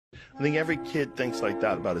I think every kid thinks like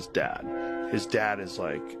that about his dad. His dad is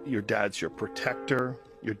like, your dad's your protector.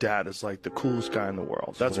 Your dad is like the coolest guy in the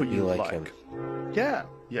world. That's what you like. Him. Yeah,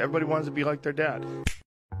 everybody wants to be like their dad.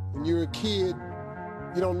 When you're a kid,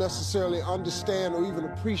 you don't necessarily understand or even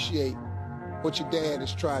appreciate what your dad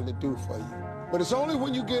is trying to do for you. But it's only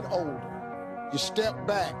when you get older, you step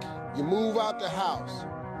back, you move out the house,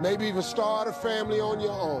 maybe even start a family on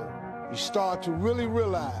your own, you start to really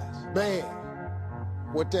realize, man,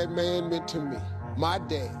 what that man meant to me, my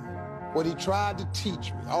dad, what he tried to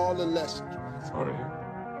teach me, all the lessons. Sorry.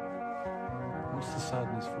 What's the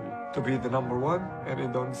sadness for you? To be the number one, and you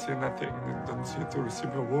don't see nothing. You don't see to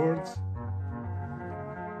receive awards,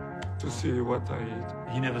 to see what I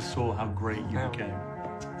eat. He never saw how great you No. became.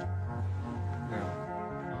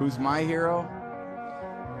 No. Who's my hero?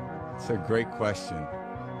 It's a great question.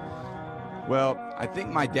 Well, I think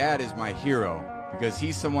my dad is my hero because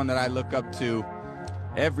he's someone that I look up to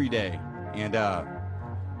every day. And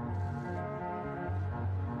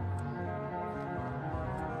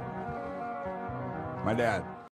my dad.